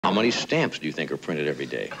How many stamps do you think are printed every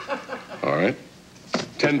day? All right.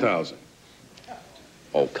 10,000.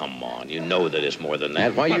 Oh, come on. You know that it's more than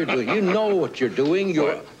that. Why you're doing? You know what you're doing.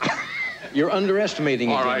 You're underestimating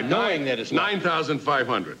it. All right, knowing that it's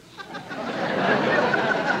 9,500.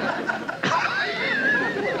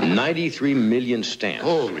 93 million stamps.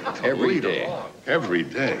 Holy every day. Every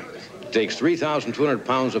day. It takes 3,200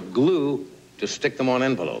 pounds of glue to stick them on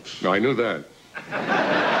envelopes. No, I knew that.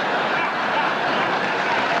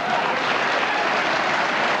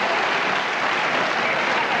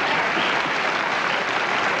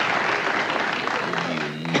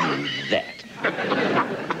 That.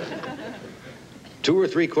 2 or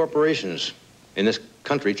 3 corporations in this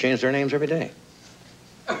country change their names every day.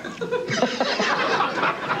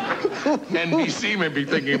 NBC may be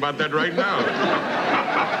thinking about that right now.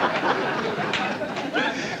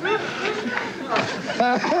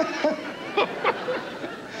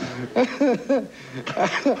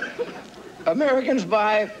 Americans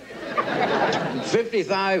buy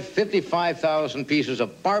 55,000 pieces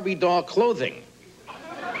of Barbie doll clothing.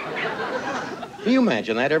 Can you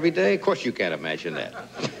imagine that every day? Of course you can't imagine that.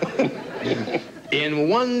 In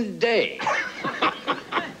one day,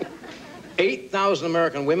 8,000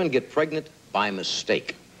 American women get pregnant by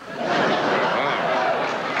mistake.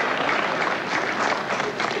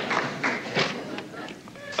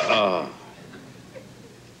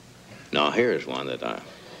 Now, here's one that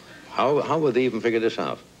how would they even figure this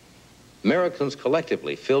out? Americans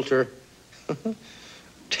collectively filter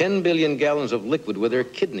 10 billion gallons of liquid with their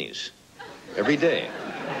kidneys every day.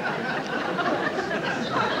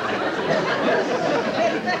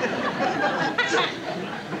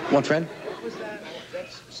 What, Fred? What was that?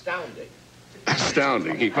 That's astounding.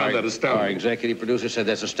 Astounding. He found that astounding. Our executive producer said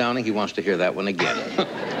that's astounding. He wants to hear that one again.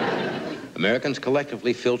 Americans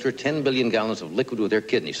collectively filter 10 billion gallons of liquid with their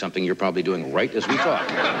kidneys, something you're probably doing right as we talk.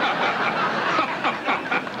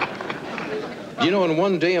 You know, in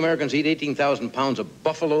one day, Americans eat 18,000 pounds of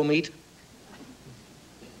buffalo meat.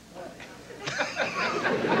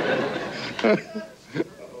 Do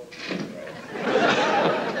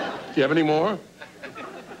you have any more?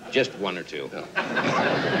 Just 1 or 2. Yeah.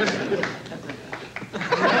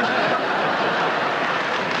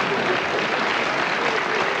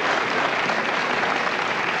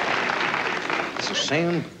 It's the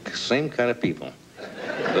same kind of people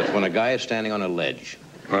that when a guy is standing on a ledge,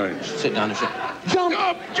 Right. sit down and say, jump!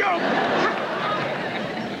 Jump! Jump!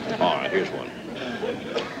 All right, here's one.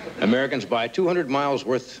 Americans buy 200 miles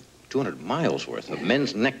worth of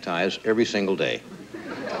men's neckties every single day.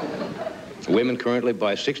 Women currently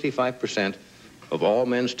buy 65% of all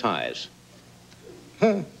men's ties.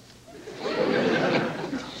 Huh.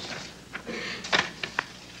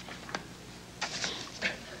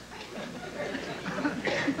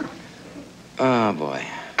 Oh, boy.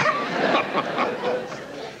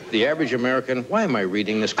 The average American... Why am I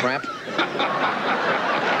reading this crap? Why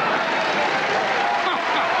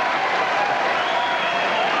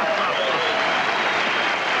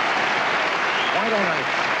don't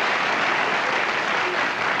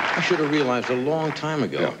I should have realized a long time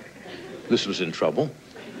ago this was in trouble.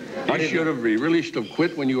 You should have really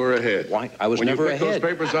quit when you were ahead. Why? I was never ahead. When you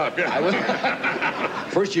picked those papers up, yeah.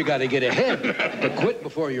 First, you got to get ahead. To quit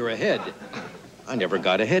before you're ahead. I never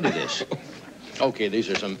got ahead of this. Okay, these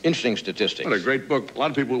are some interesting statistics. What a great book. A lot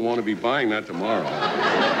of people will want to be buying that tomorrow.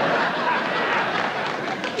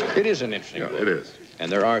 It is an interesting book. It is.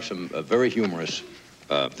 And there are some very humorous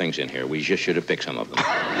things in here. We just should have picked some of them.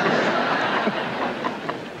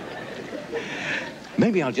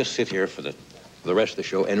 Maybe I'll just sit here for the rest of the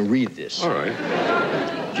show and read this. All right.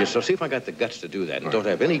 Just so see if I got the guts to do that and don't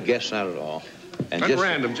have any guests out at all. And at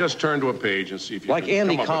random, just turn to a page and see if you can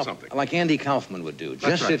come up with something. Like Andy Kaufman would do.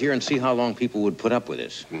 That's just sit here and see how long people would put up with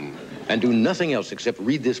this. And do nothing else except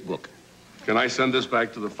read this book. Can I send this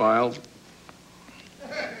back to the files?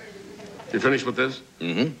 You finished with this?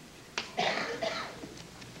 Mm-hmm.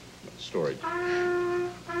 Storage.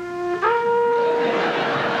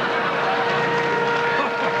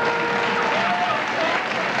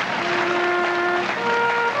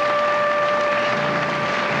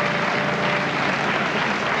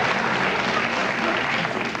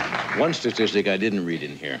 One statistic I didn't read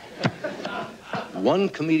in here. 1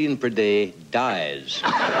 comedian per day dies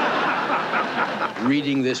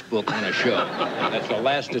reading this book on a show. That's the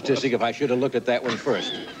last statistic, if I should have looked at that one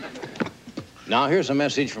first. Now, here's a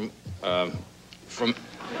message from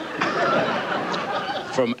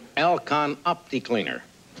Alcon OptiCleaner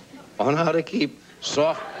on how to keep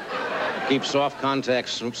soft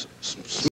contacts